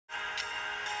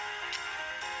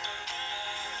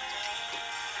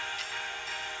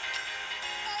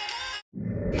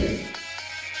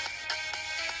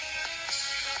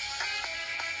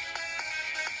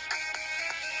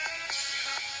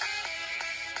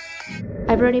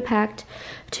I've already packed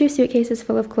 2 suitcases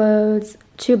full of clothes,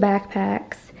 2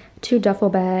 backpacks, 2 duffel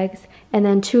bags, and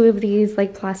then 2 of these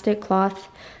like plastic cloth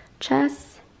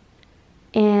chests.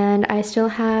 And I still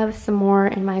have some more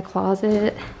in my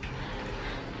closet.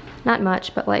 Not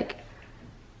much, but like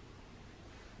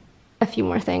a few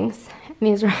more things. And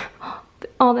these are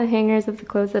all the hangers of the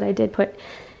clothes that I did put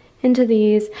into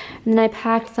these. And then I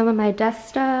packed some of my desk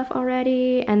stuff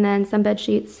already, and then some bed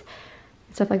sheets,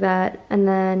 stuff like that. And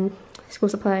then school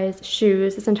supplies,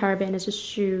 shoes. This entire bin is just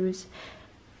shoes.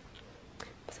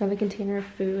 So I have a container of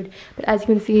food. But as you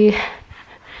can see,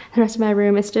 the rest of my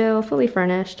room is still fully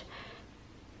furnished.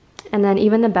 And then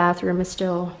even the bathroom is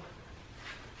still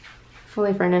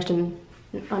fully furnished and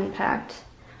unpacked.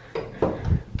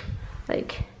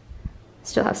 Like,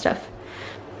 still have stuff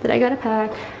that I gotta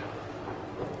pack.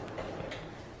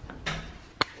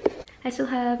 I still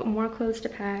have more clothes to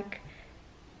pack,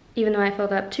 even though I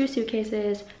filled up 2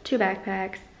 suitcases, 2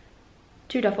 backpacks,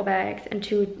 2 duffel bags, and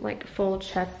 2 like full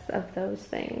chests of those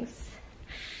things.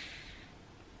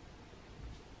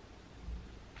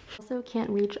 Also can't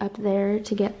reach up there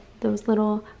to get those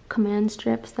little command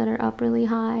strips that are up really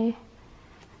high.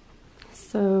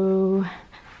 So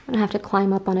I'm gonna have to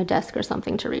climb up on a desk or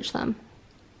something to reach them.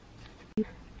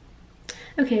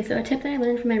 Okay, so a tip that I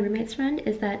learned from my roommate's friend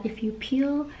is that if you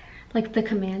peel like the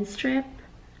command strip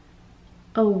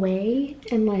away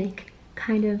and like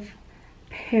kind of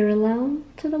parallel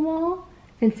to the wall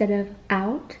instead of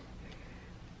out,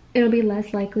 it'll be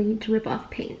less likely to rip off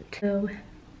paint. So,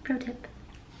 pro tip.